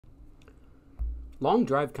Long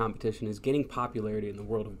drive competition is gaining popularity in the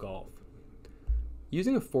world of golf.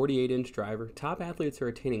 Using a 48-inch driver, top athletes are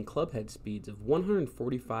attaining clubhead speeds of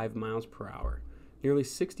 145 miles per hour, nearly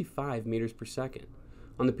 65 meters per second.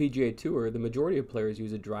 On the PGA Tour, the majority of players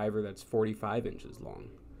use a driver that's 45 inches long.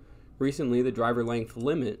 Recently, the driver length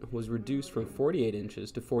limit was reduced from 48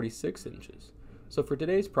 inches to 46 inches. So for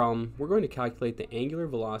today's problem, we're going to calculate the angular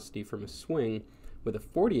velocity from a swing with a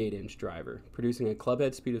 48-inch driver, producing a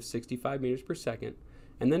clubhead speed of 65 meters per second,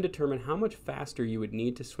 and then determine how much faster you would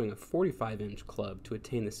need to swing a 45-inch club to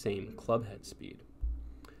attain the same clubhead speed.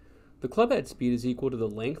 The clubhead speed is equal to the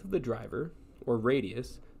length of the driver, or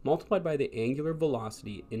radius, multiplied by the angular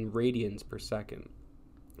velocity in radians per second.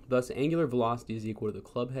 Thus, angular velocity is equal to the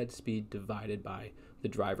clubhead speed divided by the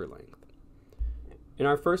driver length. In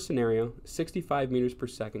our first scenario, 65 meters per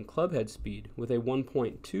second clubhead speed with a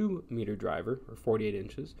 1.2 meter driver, or 48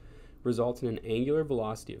 inches, results in an angular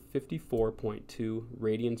velocity of 54.2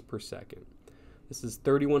 radians per second. This is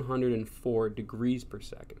 3,104 degrees per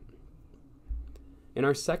second. In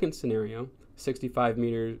our second scenario, 65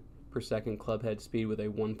 meters per second clubhead speed with a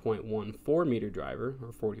 1.14 meter driver,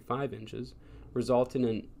 or 45 inches, result in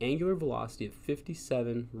an angular velocity of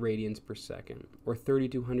 57 radians per second, or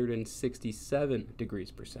 3,267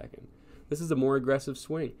 degrees per second. This is a more aggressive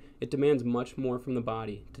swing. It demands much more from the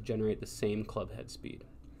body to generate the same clubhead speed,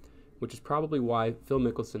 which is probably why Phil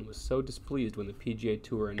Mickelson was so displeased when the PGA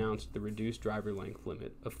Tour announced the reduced driver length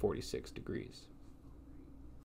limit of 46 degrees.